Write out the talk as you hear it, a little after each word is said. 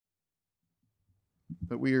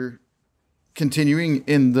But we are continuing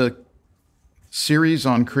in the series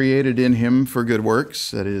on created in him for good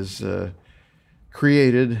works, that is,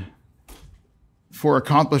 created for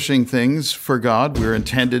accomplishing things for God. We're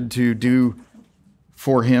intended to do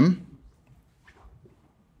for him.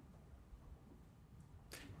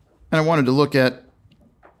 And I wanted to look at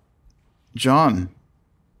John,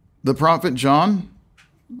 the prophet John,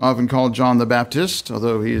 often called John the Baptist,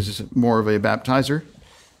 although he is more of a baptizer.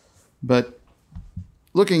 But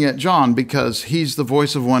looking at John because he's the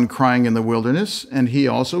voice of one crying in the wilderness, and he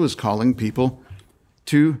also is calling people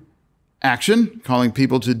to action, calling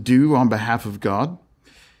people to do on behalf of God.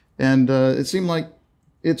 And it seemed like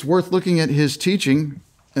it's worth looking at his teaching,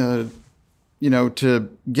 to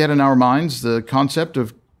get in our minds the concept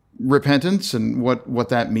of repentance and what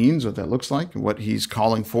that means, what that looks like, and what he's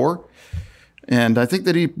calling for. And I think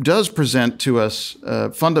that he does present to us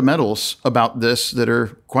fundamentals about this that are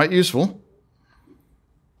quite useful.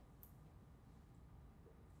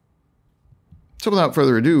 So without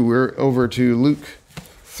further ado, we're over to Luke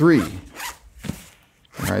 3. All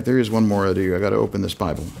right, there is one more ado. I got to open this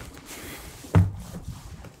Bible.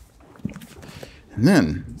 And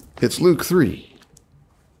then it's Luke 3.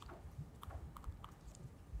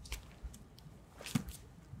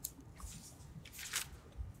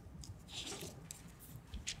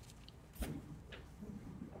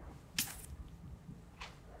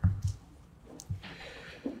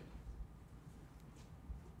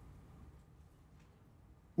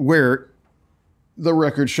 Where the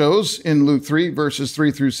record shows in Luke 3, verses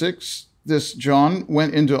 3 through 6, this John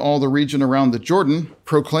went into all the region around the Jordan,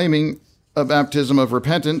 proclaiming a baptism of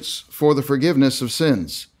repentance for the forgiveness of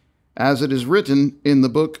sins, as it is written in the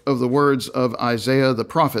book of the words of Isaiah the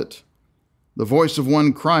prophet. The voice of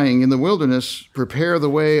one crying in the wilderness, prepare the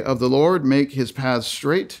way of the Lord, make his paths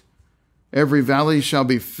straight. Every valley shall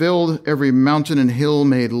be filled, every mountain and hill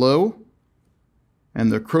made low,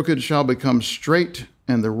 and the crooked shall become straight,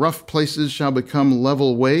 and the rough places shall become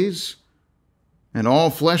level ways, and all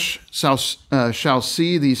flesh shall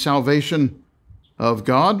see the salvation of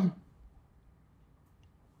God.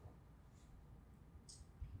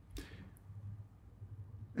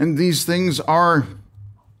 And these things are,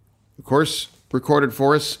 of course, recorded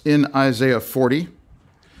for us in Isaiah 40,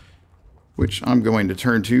 which I'm going to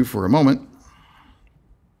turn to for a moment.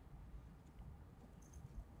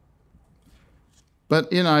 But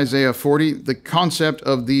in Isaiah 40, the concept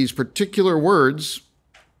of these particular words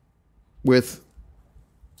with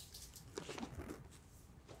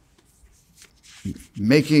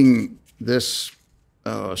making this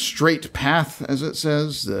straight path, as it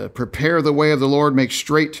says, prepare the way of the Lord, make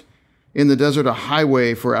straight in the desert a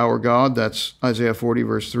highway for our God. That's Isaiah 40,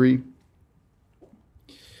 verse 3.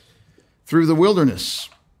 Through the wilderness.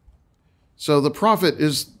 So the prophet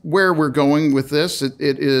is where we're going with this. It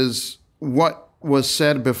is what was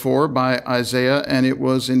said before by Isaiah, and it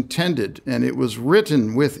was intended, and it was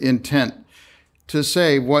written with intent to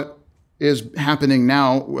say what is happening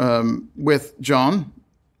now with John,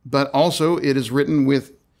 but also it is written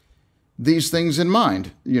with these things in mind.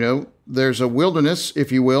 There's a wilderness,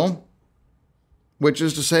 if you will, which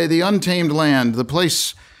is to say the untamed land, the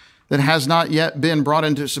place that has not yet been brought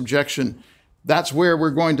into subjection. That's where we're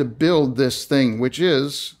going to build this thing, which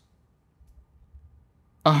is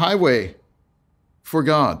a highway for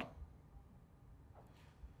God.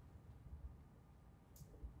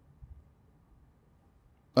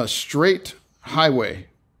 A straight highway.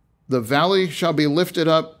 The valley shall be lifted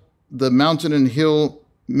up, the mountain and hill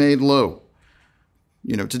made low.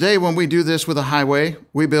 Today when we do this with a highway,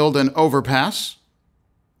 we build an overpass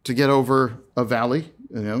to get over a valley,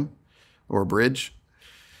 or a bridge.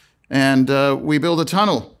 And we build a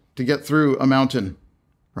tunnel to get through a mountain,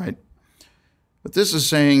 right? But this is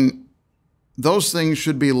saying those things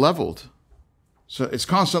should be leveled. So it's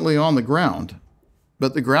constantly on the ground,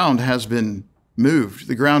 but the ground has been moved.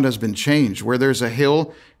 The ground has been changed. Where there's a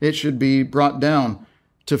hill, it should be brought down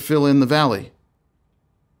to fill in the valley.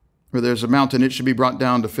 Where there's a mountain, it should be brought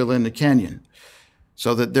down to fill in the canyon.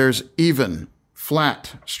 So that there's even,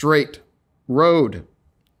 flat, straight road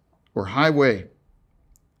or highway.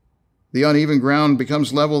 The uneven ground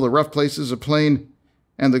becomes level, the rough places a plain,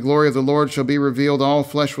 and the glory of the Lord shall be revealed. All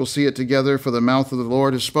flesh will see it together, for the mouth of the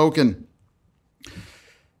Lord has spoken.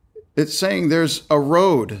 It's saying there's a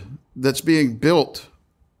road that's being built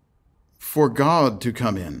for God to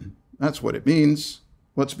come in. That's what it means.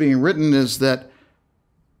 What's being written is that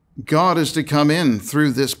God is to come in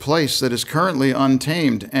through this place that is currently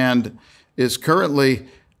untamed and is currently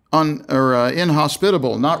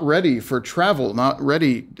inhospitable, not ready for travel, not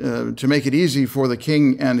ready to make it easy for the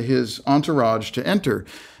king and his entourage to enter.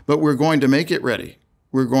 But we're going to make it ready.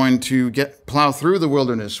 We're going to plow through the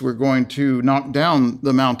wilderness. We're going to knock down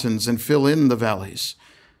the mountains and fill in the valleys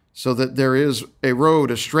so that there is a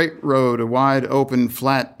road, a straight road, a wide, open,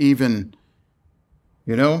 flat, even,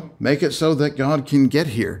 make it so that God can get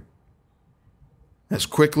here as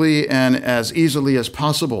quickly and as easily as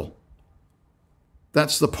possible.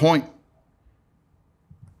 That's the point.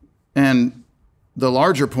 And the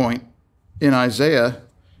larger point in Isaiah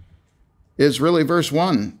is really verse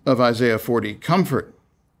 1 of Isaiah 40. Comfort.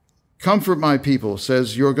 Comfort my people,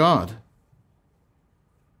 says your God.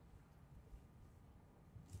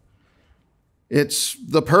 It's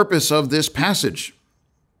the purpose of this passage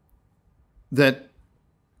that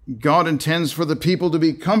God intends for the people to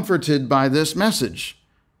be comforted by this message.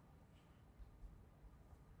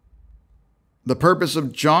 The purpose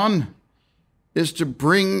of John is to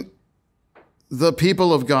bring the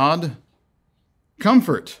people of God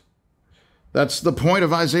comfort. That's the point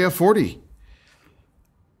of Isaiah 40.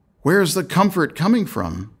 Where is the comfort coming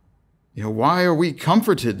from? Why are we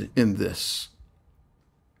comforted in this?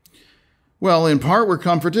 Well, in part, we're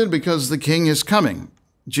comforted because the King is coming.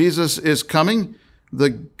 Jesus is coming. The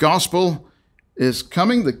gospel is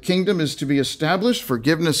coming. The kingdom is to be established,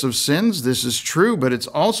 forgiveness of sins. This is true, but it's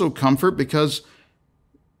also comfort because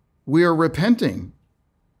we are repenting.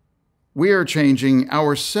 We are changing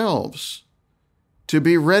ourselves to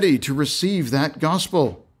be ready to receive that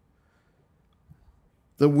gospel.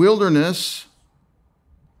 The wilderness,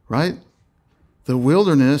 right? The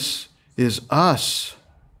wilderness is us.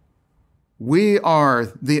 We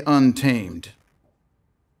are the untamed.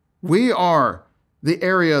 We are the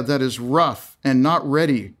area that is rough and not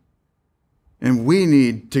ready, and we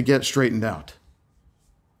need to get straightened out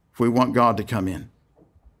if we want God to come in.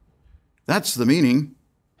 That's the meaning.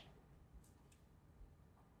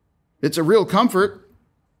 It's a real comfort,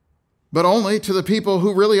 but only to the people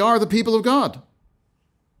who really are the people of God.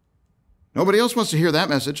 Nobody else wants to hear that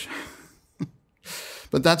message.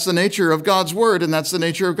 But that's the nature of God's word, and that's the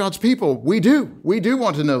nature of God's people. We do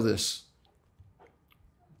want to know this.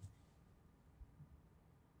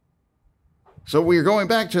 So we're going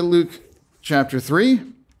back to Luke chapter 3.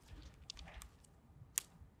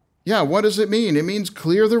 Yeah, what does it mean? It means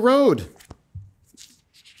clear the road.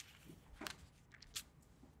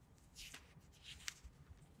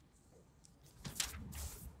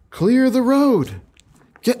 Clear the road.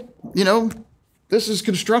 This is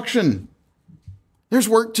construction. There's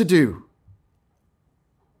work to do.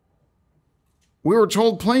 We were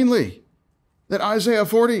told plainly that Isaiah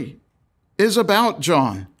 40 is about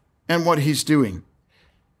John and what he's doing.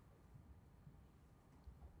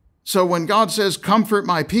 So when God says, comfort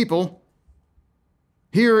my people,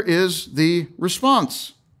 here is the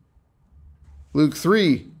response. Luke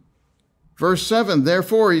 3, verse 7,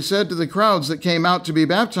 therefore he said to the crowds that came out to be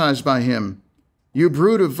baptized by him, you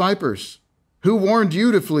brood of vipers, who warned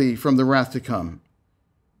you to flee from the wrath to come?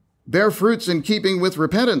 Bear fruits in keeping with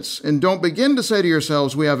repentance, and don't begin to say to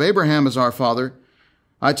yourselves, we have Abraham as our father.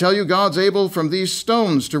 I tell you, God's able from these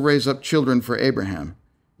stones to raise up children for Abraham.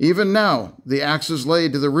 Even now, the axe is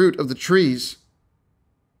laid to the root of the trees.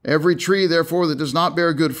 Every tree, therefore, that does not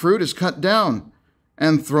bear good fruit is cut down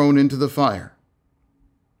and thrown into the fire.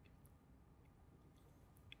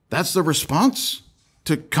 That's the response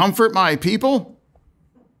to comfort my people?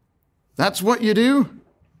 That's what you do?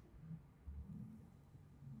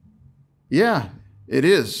 Yeah, it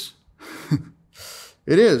is.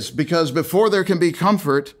 It is, because before there can be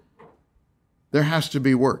comfort, there has to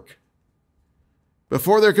be work.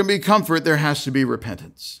 Before there can be comfort, there has to be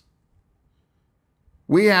repentance.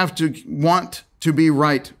 We have to want to be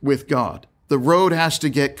right with God. The road has to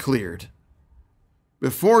get cleared.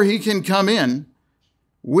 Before he can come in,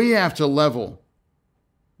 we have to level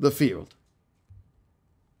the field.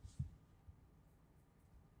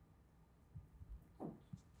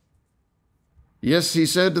 Yes, he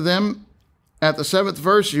said to them at the 7th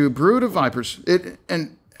verse, you brood of vipers.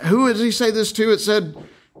 And who does he say this to? It said,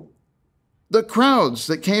 the crowds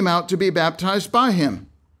that came out to be baptized by him.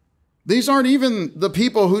 These aren't even the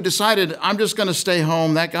people who decided, I'm just going to stay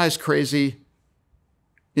home. That guy's crazy.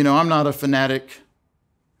 I'm not a fanatic.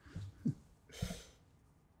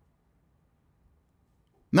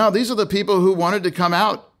 No, these are the people who wanted to come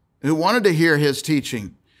out, who wanted to hear his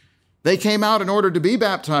teaching. They came out in order to be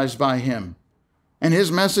baptized by him. And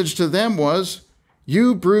his message to them was,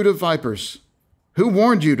 you brood of vipers, who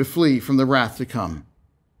warned you to flee from the wrath to come?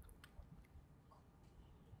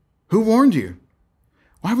 Who warned you?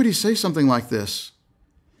 Why would he say something like this?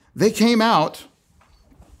 They came out.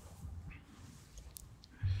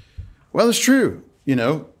 Well, it's true.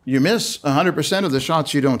 You miss 100% of the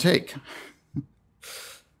shots you don't take.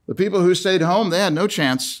 The people who stayed home, they had no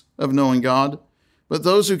chance of knowing God. But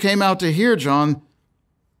those who came out to hear John,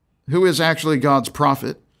 who is actually God's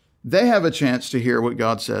prophet, they have a chance to hear what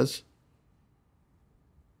God says.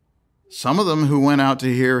 Some of them who went out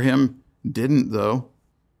to hear him didn't, though.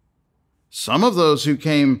 Some of those who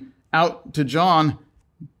came out to John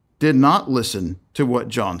did not listen to what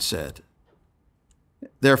John said.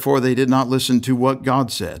 Therefore, they did not listen to what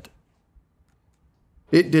God said.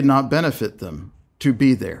 It did not benefit them to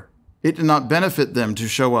be there. It did not benefit them to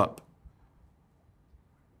show up.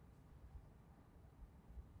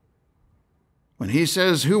 When he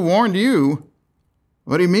says, "Who warned you?"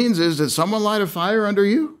 what he means is, did someone light a fire under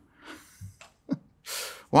you?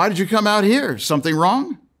 Why did you come out here? Something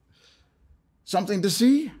wrong? Something to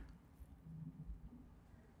see?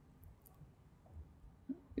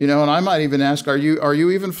 And I might even ask, are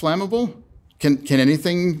you even flammable? Can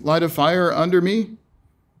anything light a fire under me?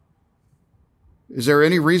 Is there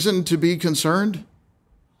any reason to be concerned?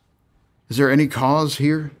 Is there any cause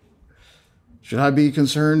here? Should I be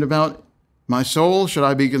concerned about my soul? Should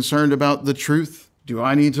I be concerned about the truth? Do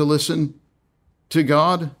I need to listen to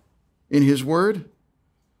God in his word?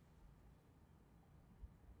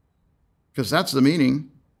 Because that's the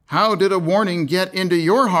meaning. How did a warning get into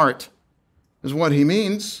your heart is what he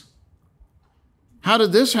means. How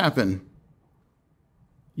did this happen?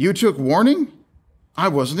 You took warning? I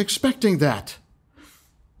wasn't expecting that.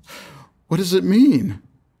 What does it mean?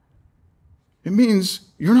 It means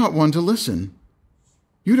you're not one to listen.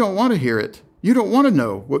 You don't want to hear it. You don't want to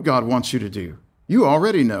know what God wants you to do. You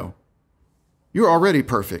already know. You're already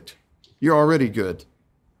perfect. You're already good.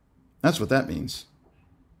 That's what that means.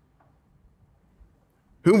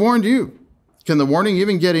 Who warned you? Can the warning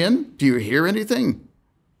even get in? Do you hear anything?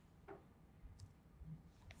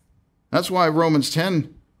 That's why Romans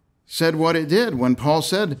 10 said what it did when Paul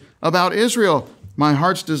said about Israel, "My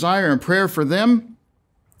heart's desire and prayer for them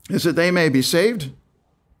is that they may be saved."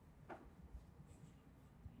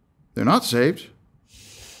 They're not saved,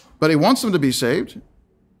 but he wants them to be saved,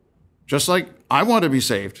 just like I want to be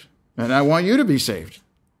saved, and I want you to be saved.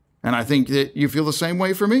 And I think that you feel the same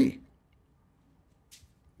way for me.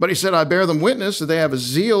 But he said, "I bear them witness that they have a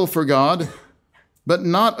zeal for God, but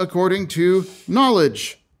not according to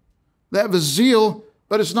knowledge." They have a zeal,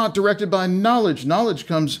 but it's not directed by knowledge. Knowledge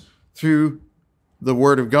comes through the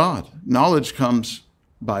word of God. Knowledge comes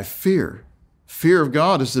by fear. Fear of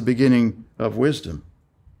God is the beginning of wisdom.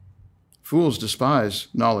 Fools despise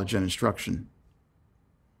knowledge and instruction.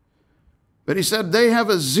 But he said they have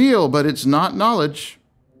a zeal, but it's not knowledge.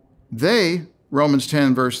 They, Romans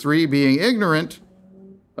 10, verse 3, being ignorant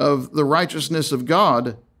of the righteousness of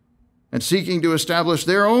God and seeking to establish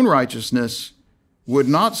their own righteousness, would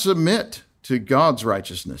not submit to God's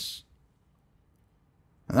righteousness.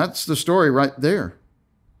 And that's the story right there.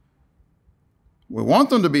 We want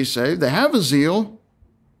them to be saved. They have a zeal,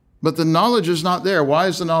 but the knowledge is not there. Why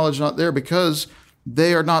is the knowledge not there? Because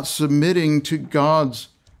they are not submitting to God's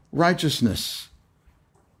righteousness.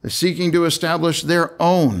 They're seeking to establish their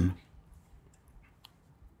own.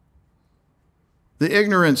 The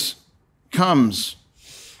ignorance comes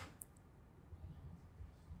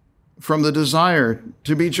from the desire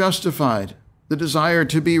to be justified, the desire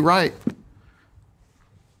to be right.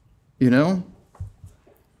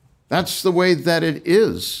 That's the way that it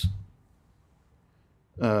is.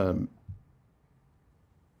 That's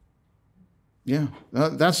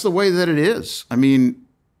the way that it is. I mean,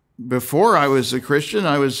 before I was a Christian,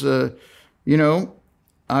 I was a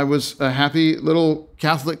happy little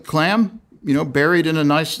Catholic clam, buried in a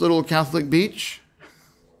nice little Catholic beach.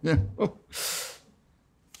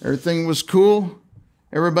 Everything was cool.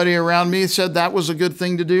 Everybody around me said that was a good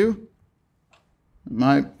thing to do.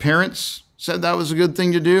 My parents said that was a good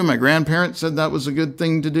thing to do. My grandparents said that was a good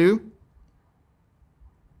thing to do.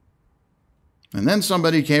 And then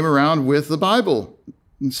somebody came around with the Bible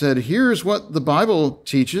and said, here's what the Bible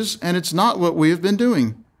teaches, and it's not what we have been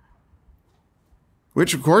doing.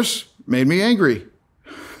 Which, of course, made me angry.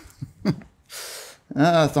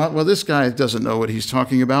 I thought, well, this guy doesn't know what he's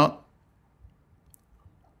talking about.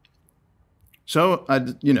 So, I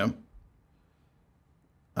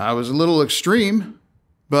was a little extreme,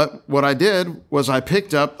 but what I did was I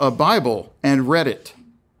picked up a Bible and read it.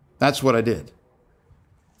 That's what I did.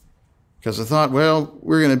 Because I thought, well,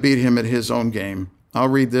 we're going to beat him at his own game. I'll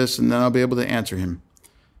read this and then I'll be able to answer him.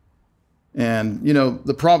 And,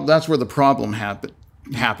 that's where the problem happened.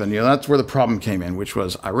 That's where the problem came in, which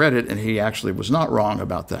was I read it and he actually was not wrong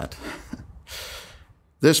about that.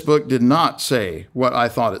 This book did not say what I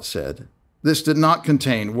thought it said. This did not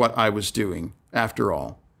contain what I was doing, after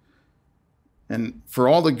all. And for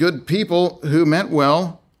all the good people who meant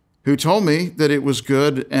well, who told me that it was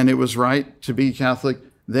good and it was right to be Catholic,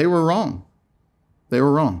 they were wrong. They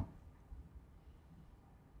were wrong.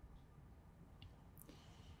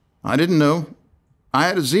 I didn't know. I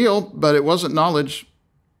had a zeal, but it wasn't knowledge.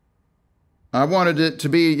 I wanted it to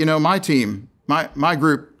be, my team, my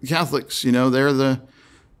group, Catholics. They're the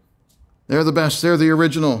best. They're the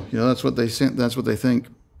original. That's what they think.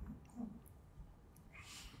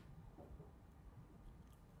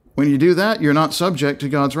 When you do that, you're not subject to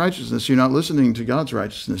God's righteousness. You're not listening to God's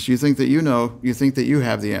righteousness. You think that you know. You think that you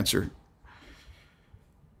have the answer.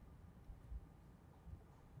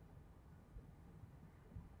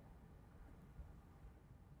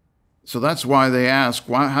 So that's why they ask,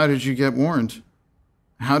 how did you get warned?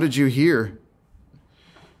 How did you hear?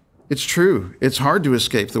 It's true. It's hard to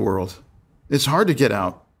escape the world. It's hard to get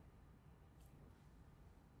out.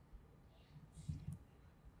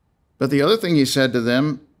 But the other thing he said to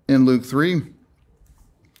them in Luke 3,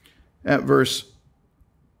 at verse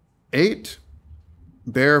 8,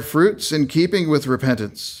 bear fruits in keeping with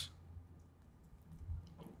repentance.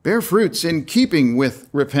 Bear fruits in keeping with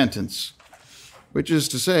repentance, which is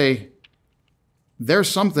to say, there's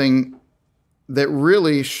something that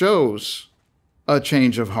really shows a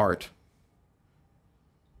change of heart.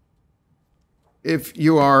 If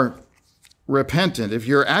you are repentant, if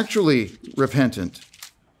you're actually repentant,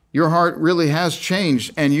 your heart really has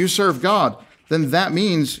changed and you serve God, then that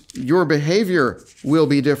means your behavior will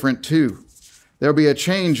be different too. There'll be a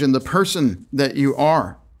change in the person that you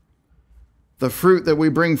are. The fruit that we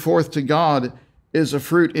bring forth to God is a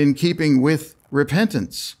fruit in keeping with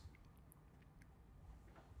repentance.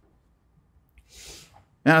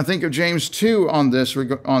 And I think of James 2 on this.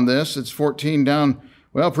 It's 14 down,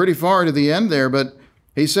 pretty far to the end there. But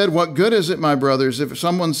he said, what good is it, my brothers, if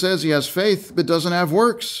someone says he has faith but doesn't have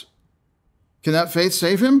works? Can that faith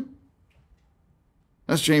save him?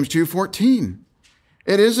 That's James 2:14.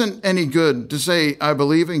 It isn't any good to say, I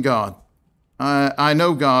believe in God. I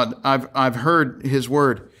know God. I've heard his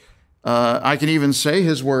word. I can even say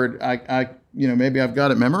his word. Maybe I've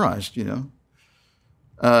got it memorized,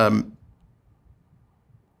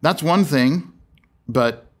 That's one thing,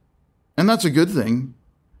 and that's a good thing.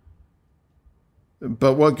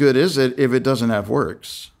 But what good is it if it doesn't have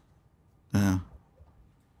works?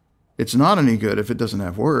 It's not any good if it doesn't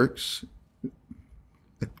have works.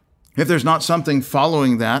 If there's not something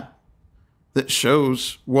following that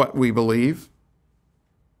shows what we believe.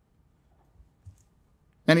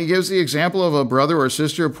 And he gives the example of a brother or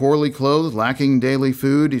sister poorly clothed, lacking daily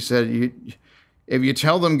food. He said, if you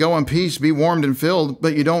tell them, go in peace, be warmed and filled,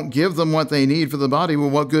 but you don't give them what they need for the body, well,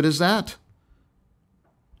 what good is that?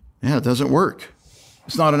 It doesn't work.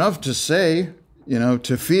 It's not enough to say,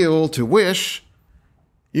 to feel, to wish.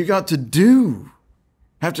 You got to do,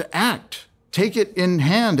 have to act, take it in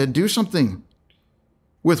hand and do something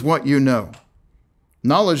with what you know.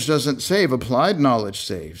 Knowledge doesn't save, applied knowledge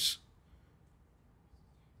saves.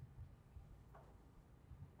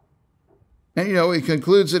 And, he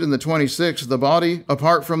concludes it in the 26th, the body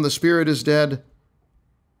apart from the spirit is dead.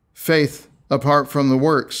 Faith apart from the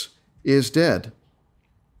works is dead.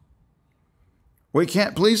 We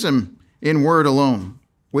can't please him in word alone.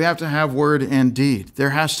 We have to have word and deed. There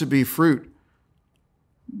has to be fruit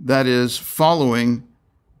that is following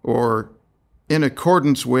or in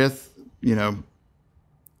accordance with,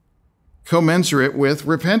 commensurate with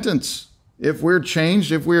repentance. If we're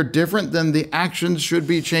changed, if we're different, then the actions should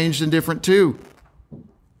be changed and different too.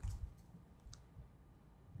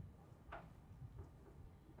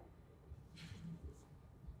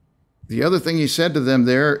 The other thing he said to them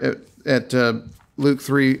there at Luke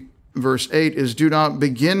 3, verse 8 is, do not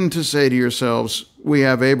begin to say to yourselves, we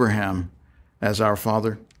have Abraham as our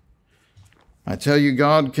father. I tell you,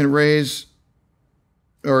 God can raise,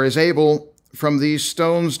 or is able from these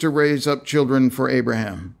stones to raise up children for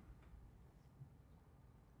Abraham.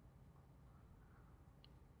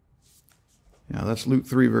 That's Luke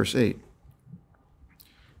 3, verse 8.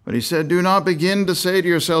 But he said, do not begin to say to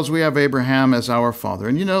yourselves, we have Abraham as our father.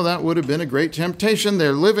 And that would have been a great temptation.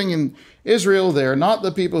 They're living in Israel. They're not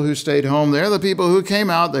the people who stayed home. They're the people who came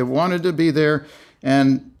out. They wanted to be there.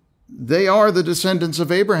 And they are the descendants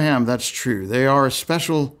of Abraham. That's true. They are a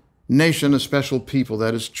special nation, a special people.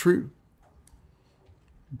 That is true.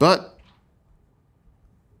 But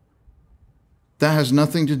that has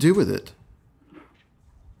nothing to do with it.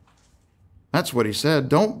 That's what he said.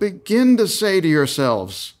 Don't begin to say to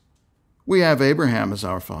yourselves, we have Abraham as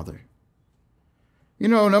our father.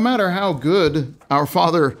 No matter how good our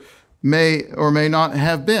father may or may not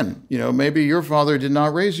have been, maybe your father did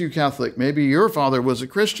not raise you Catholic. Maybe your father was a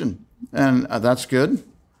Christian, and that's good.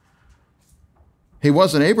 He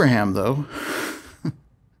wasn't Abraham, though.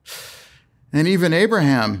 And even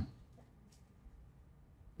Abraham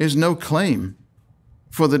is no claim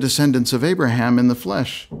for the descendants of Abraham in the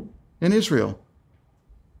flesh in Israel.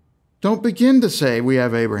 Don't begin to say we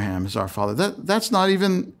have Abraham as our father. That's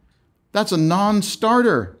a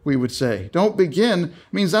non-starter, we would say. Don't begin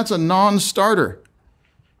means that's a non-starter.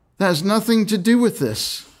 That has nothing to do with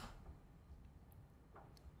this.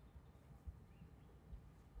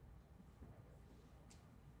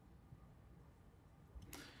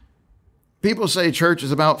 People say church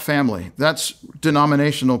is about family. That's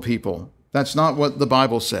denominational people. That's not what the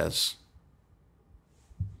Bible says.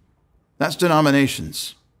 That's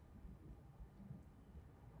denominations.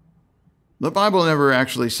 The Bible never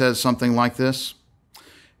actually says something like this.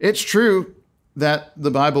 It's true that the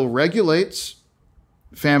Bible regulates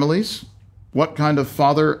families, what kind of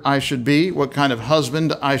father I should be, what kind of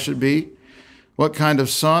husband I should be, what kind of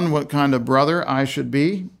son, what kind of brother I should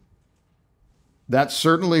be. That's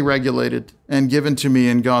certainly regulated and given to me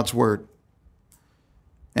in God's word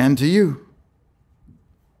and to you.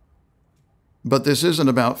 But this isn't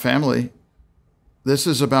about family. This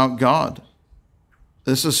is about God.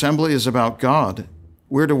 This assembly is about God.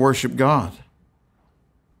 We're to worship God.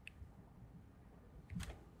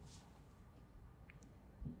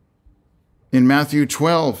 In Matthew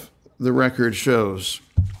 12, the record shows,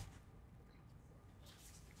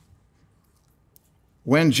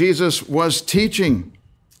 when Jesus was teaching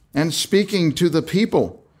and speaking to the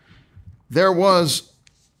people, there was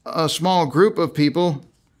a small group of people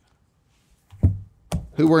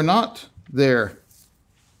who were not there,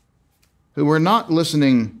 who were not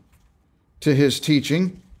listening to his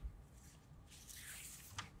teaching.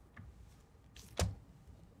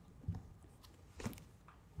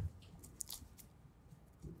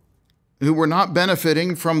 Who were not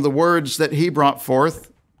benefiting from the words that he brought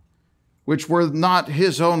forth, which were not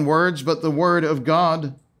his own words, but the word of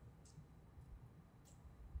God.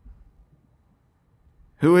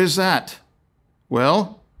 Who is that?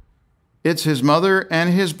 Well, it's his mother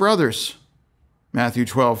and his brothers. Matthew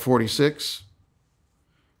 12:46.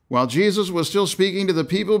 While Jesus was still speaking to the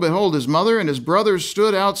people, behold, his mother and his brothers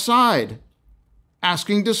stood outside,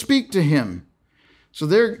 asking to speak to him. So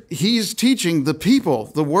there, he's teaching the people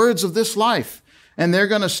the words of this life, and they're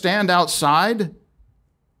going to stand outside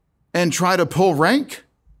and try to pull rank?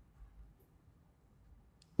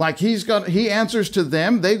 Like he answers to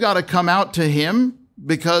them, they've got to come out to him.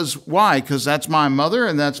 Because why? Because that's my mother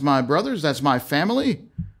and that's my brothers, that's my family.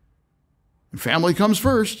 And family comes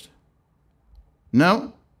first.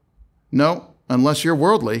 No, unless you're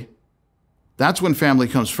worldly. That's when family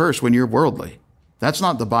comes first, when you're worldly. That's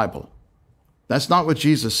not the Bible. That's not what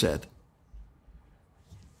Jesus said.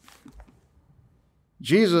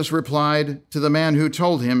 Jesus replied to the man who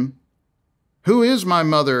told him, "Who is my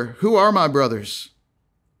mother? Who are my brothers?"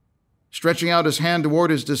 Stretching out his hand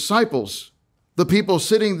toward his disciples, the people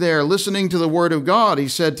sitting there listening to the word of God, he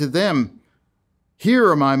said to them, "Here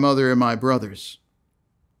are my mother and my brothers.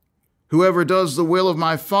 Whoever does the will of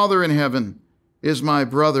my Father in heaven is my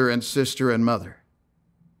brother and sister and mother."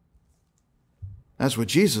 That's what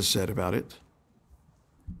Jesus said about it.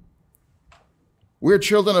 We're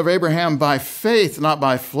children of Abraham by faith, not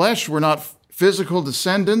by flesh. We're not physical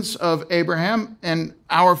descendants of Abraham, and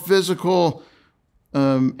our physical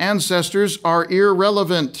ancestors are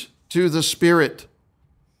irrelevant to the Spirit.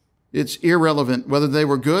 It's irrelevant. Whether they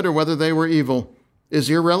were good or whether they were evil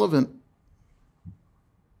is irrelevant.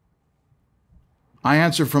 I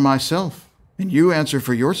answer for myself, and you answer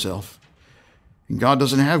for yourself. And God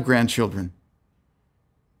doesn't have grandchildren.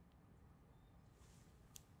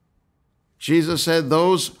 Jesus said,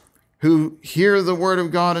 those who hear the word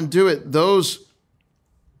of God and do it, those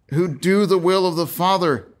who do the will of the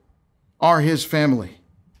Father are his family.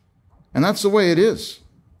 And that's the way it is.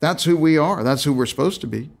 That's who we are. That's who we're supposed to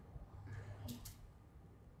be.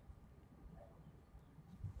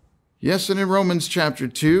 Yes, and in Romans chapter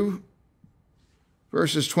 2,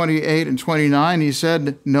 verses 28 and 29, he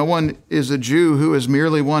said, "No one is a Jew who is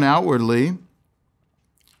merely one outwardly.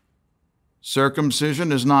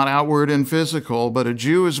 Circumcision is not outward and physical, but a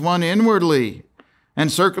Jew is one inwardly.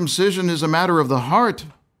 And circumcision is a matter of the heart,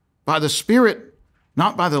 by the Spirit,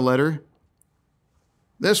 not by the letter.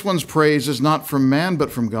 This one's praise is not from man,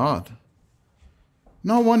 but from God.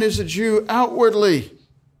 No one is a Jew outwardly,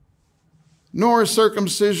 nor is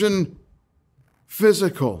circumcision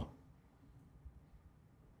physical.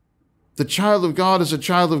 The child of God is a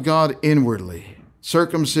child of God inwardly.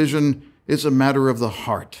 Circumcision is a matter of the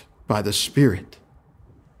heart, by the Spirit."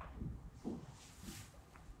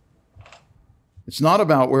 It's not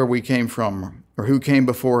about where we came from or who came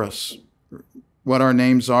before us. what our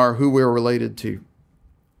names are, who we're related to.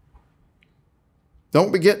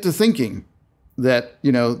 Don't get to thinking that,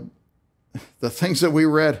 the things that we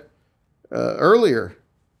read earlier.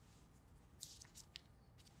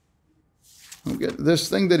 This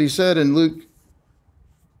thing that he said in Luke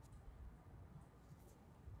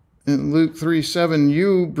 3:7,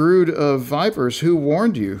 you brood of vipers, who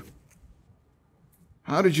warned you?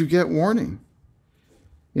 How did you get warning?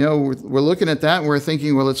 We're looking at that and we're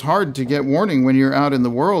thinking, well, it's hard to get warning when you're out in the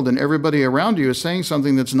world and everybody around you is saying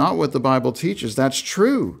something that's not what the Bible teaches. That's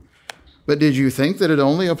true. But did you think that it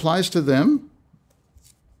only applies to them?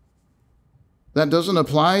 That doesn't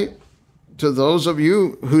apply to those of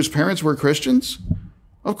you whose parents were Christians?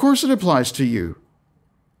 Of course it applies to you.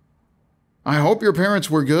 I hope your parents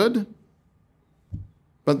were good,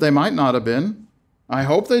 but they might not have been. I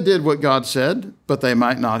hope they did what God said, but they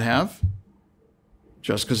might not have.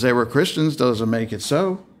 Just because they were Christians doesn't make it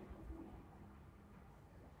so.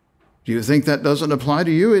 Do you think that doesn't apply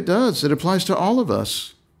to you? It does. It applies to all of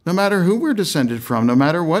us, no matter who we're descended from, no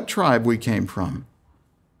matter what tribe we came from.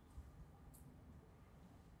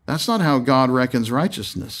 That's not how God reckons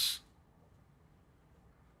righteousness.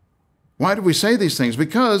 Why do we say these things?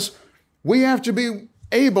 Because we have to be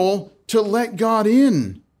able to let God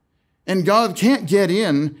in. And God can't get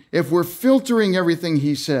in if we're filtering everything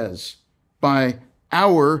he says by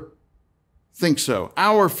our think so,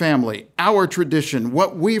 our family, our tradition,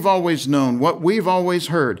 what we've always known, what we've always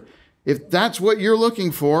heard. If that's what you're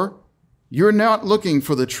looking for, you're not looking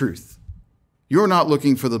for the truth. You're not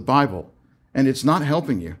looking for the Bible, and it's not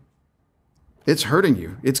helping you. It's hurting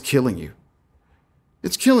you. It's killing you.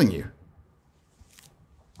 It's killing you.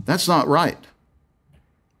 That's not right.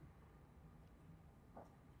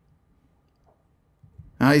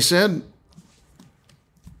 Now he said,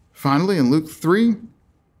 finally, in Luke 3,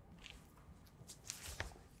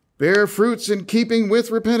 bear fruits in keeping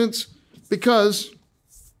with repentance, because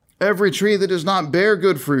every tree that does not bear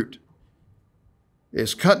good fruit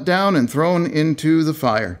is cut down and thrown into the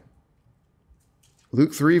fire.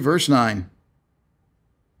 Luke 3, verse 9.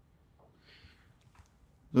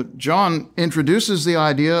 John introduces the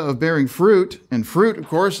idea of bearing fruit, and fruit, of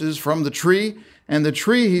course, is from the tree. And the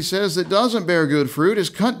tree, he says, that doesn't bear good fruit is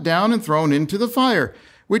cut down and thrown into the fire,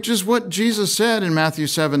 which is what Jesus said in Matthew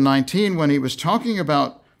 7:19 when he was talking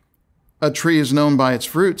about a tree is known by its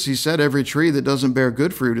fruits. He said every tree that doesn't bear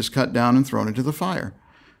good fruit is cut down and thrown into the fire.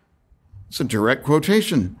 It's a direct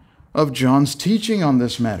quotation of John's teaching on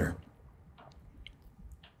this matter.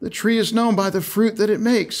 The tree is known by the fruit that it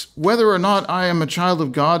makes. Whether or not I am a child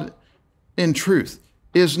of God in truth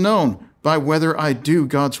is known by whether I do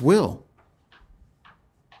God's will.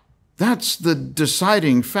 That's the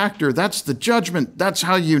deciding factor. That's the judgment. That's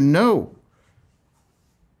how you know.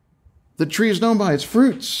 The tree is known by its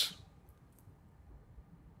fruits.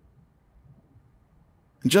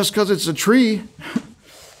 And just because it's a tree,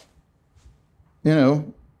 that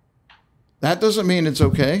doesn't mean it's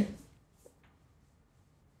okay.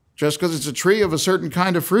 Just because it's a tree of a certain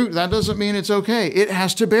kind of fruit, that doesn't mean it's okay. It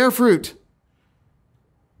has to bear fruit.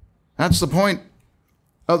 That's the point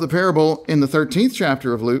of the parable in the 13th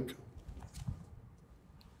chapter of Luke.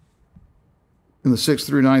 In the 6th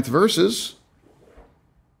through 9th verses,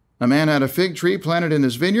 a man had a fig tree planted in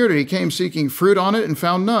his vineyard, and he came seeking fruit on it and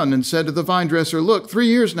found none, and said to the vine dresser, look, 3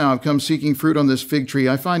 years now I've come seeking fruit on this fig tree.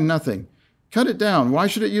 I find nothing. Cut it down. Why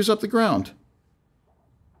should it use up the ground?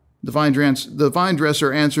 The vine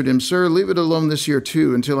dresser answered him, sir, leave it alone this year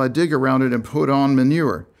too, until I dig around it and put on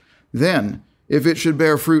manure. Then, if it should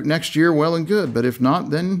bear fruit next year, well and good. But if not,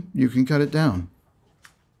 then you can cut it down.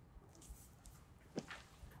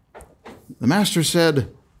 The master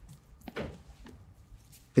said,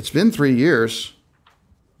 it's been 3 years.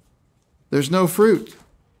 There's no fruit.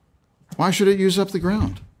 Why should it use up the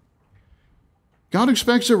ground? God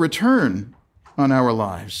expects a return on our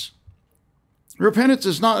lives. Repentance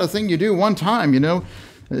is not a thing you do one time,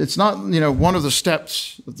 It's not, one of the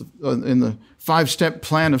steps in the 5-step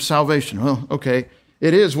plan of salvation. Well, okay,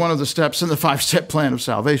 it is one of the steps in the 5-step plan of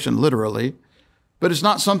salvation, literally. But it's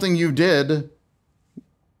not something you did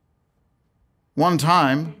one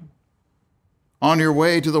time on your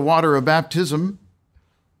way to the water of baptism.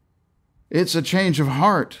 It's a change of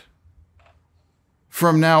heart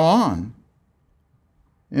from now on.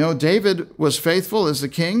 David was faithful as the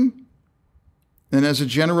king. And as a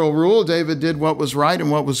general rule, David did what was right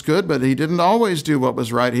and what was good, but he didn't always do what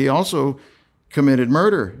was right. He also committed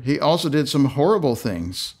murder. He also did some horrible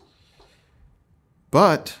things.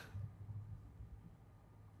 But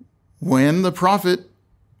when the prophet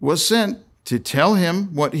was sent to tell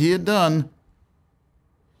him what he had done,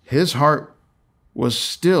 his heart was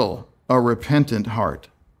still a repentant heart.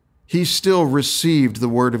 He still received the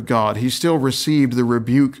word of God. He still received the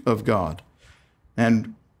rebuke of God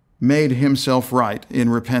and made himself right in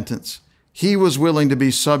repentance. He was willing to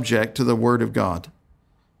be subject to the word of God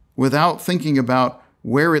without thinking about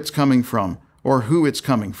where it's coming from or who it's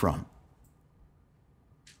coming from,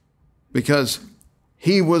 because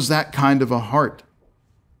he was that kind of a heart.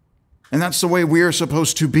 And that's the way we are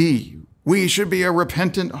supposed to be. We should be a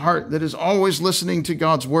repentant heart that is always listening to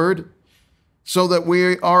God's word so that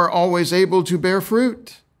we are always able to bear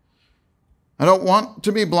fruit. I don't want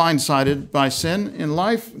to be blindsided by sin in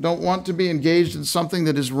life. Don't want to be engaged in something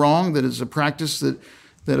that is wrong, that is a practice that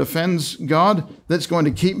offends God, that's going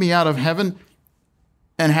to keep me out of heaven,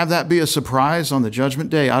 and have that be a surprise on the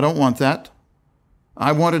judgment day. I don't want that.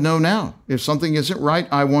 I want to know now. If something isn't right,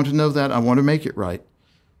 I want to know that. I want to make it right.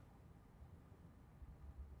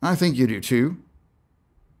 I think you do too.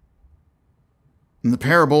 And the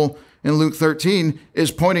parable in Luke 13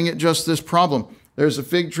 is pointing at just this problem. There's a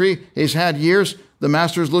fig tree. He's had years. The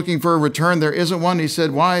master's looking for a return. There isn't one. He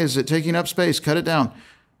said, why is it taking up space? Cut it down.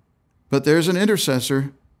 But there's an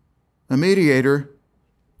intercessor, a mediator.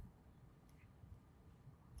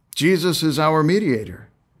 Jesus is our mediator,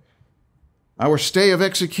 our stay of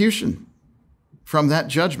execution from that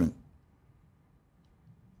judgment.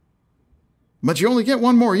 But you only get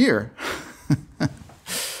one more year.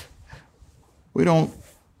 We don't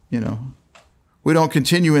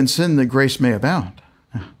continue in sin that grace may abound.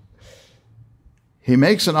 He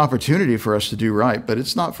makes an opportunity for us to do right, but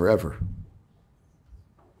it's not forever.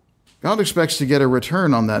 God expects to get a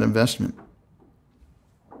return on that investment.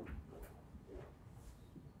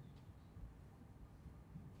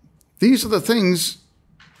 These are the things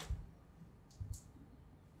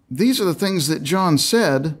that John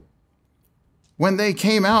said when they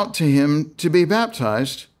came out to him to be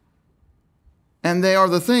baptized. And they are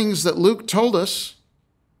the things that Luke told us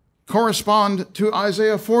correspond to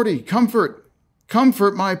Isaiah 40.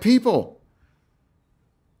 Comfort my people.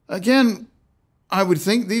 Again, I would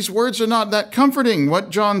think these words are not that comforting. What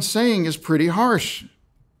John's saying is pretty harsh.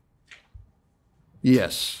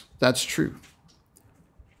 Yes, that's true.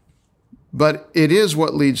 But it is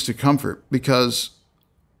what leads to comfort, because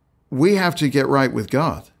we have to get right with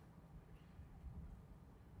God.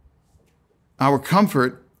 Our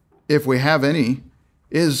comfort, if we have any,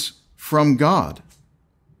 is from God.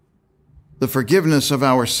 The forgiveness of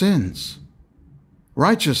our sins,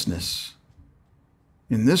 righteousness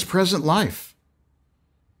in this present life.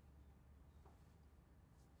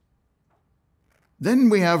 Then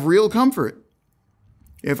we have real comfort.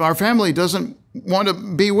 If our family doesn't want to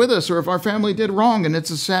be with us, or if our family did wrong and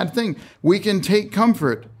it's a sad thing, we can take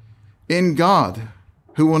comfort in God,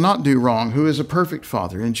 who will not do wrong, who is a perfect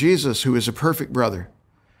Father, in Jesus, who is a perfect brother,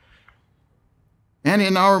 and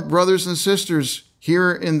in our brothers and sisters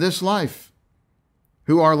here in this life,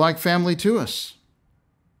 who are like family to us.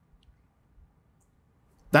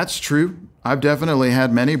 That's true. I've definitely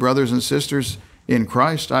had many brothers and sisters in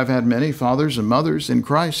Christ. I've had many fathers and mothers in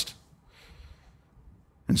Christ,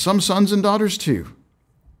 and some sons and daughters too.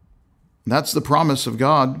 That's the promise of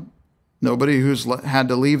God. Nobody who's had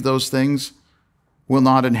to leave those things will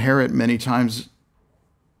not inherit many times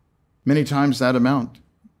that amount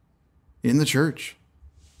in the church.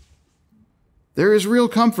 There is real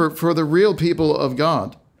comfort for the real people of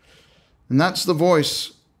God. And that's the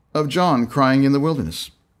voice of John crying in the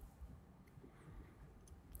wilderness.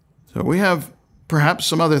 So we have perhaps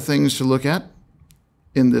some other things to look at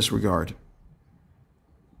in this regard.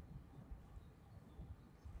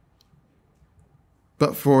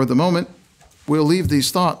 But for the moment, we'll leave these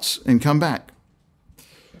thoughts and come back.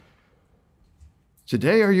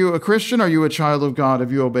 Today, are you a Christian? Are you a child of God?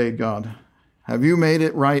 Have you obeyed God? Have you made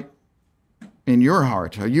it right in your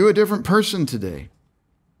heart? Are you a different person today?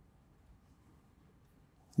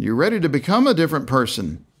 You ready to become a different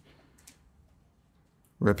person?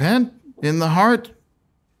 Repent in the heart.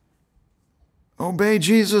 Obey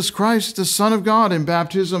Jesus Christ, the Son of God, in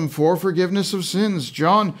baptism for forgiveness of sins.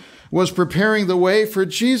 John was preparing the way for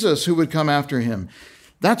Jesus, who would come after him.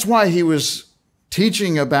 That's why he was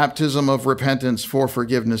teaching a baptism of repentance for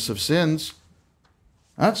forgiveness of sins.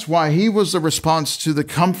 That's why he was the response to the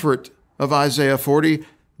comfort of Isaiah 40.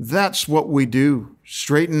 That's what we do.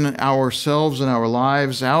 Straighten ourselves and our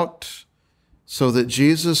lives out so that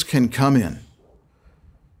Jesus can come in.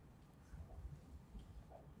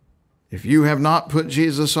 If you have not put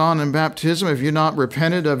Jesus on in baptism, if you've not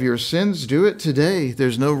repented of your sins, do it today.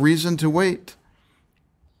 There's no reason to wait.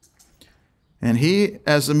 And he,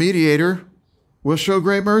 as the mediator, will show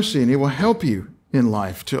great mercy, and he will help you in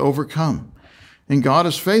life to overcome. And God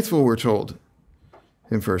is faithful, we're told.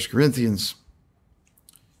 in 1 Corinthians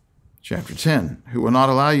chapter 10, who will not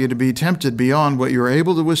allow you to be tempted beyond what you are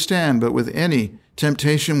able to withstand, but with any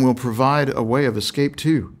temptation will provide a way of escape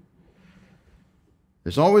too.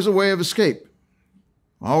 There's always a way of escape.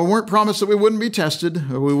 Well, we weren't promised that we wouldn't be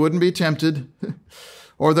tested, or we wouldn't be tempted,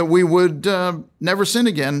 or that we would never sin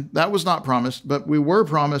again. That was not promised, but we were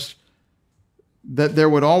promised that there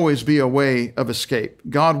would always be a way of escape.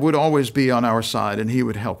 God would always be on our side, and he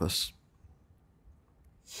would help us.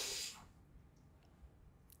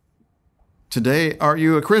 Today, are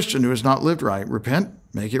you a Christian who has not lived right? Repent,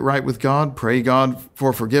 make it right with God, pray God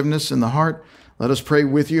for forgiveness in the heart. Let us pray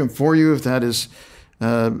with you and for you if that is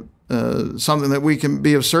something that we can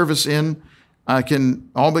be of service in. I can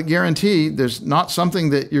all but guarantee there's not something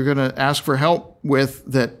that you're going to ask for help with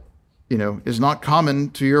that, is not common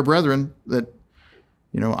to your brethren, that,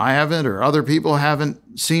 I haven't or other people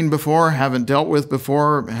haven't seen before, haven't dealt with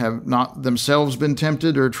before, have not themselves been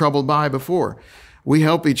tempted or troubled by before. We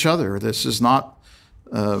help each other. This is not,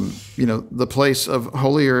 the place of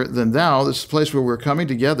holier than thou. This is a place where we're coming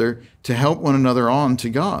together to help one another on to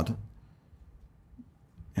God.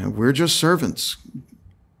 And we're just servants.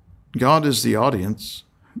 God is the audience.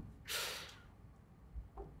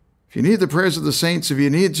 If you need the prayers of the saints, if you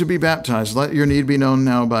need to be baptized, let your need be known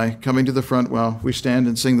now by coming to the front while we stand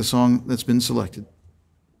and sing the song that's been selected.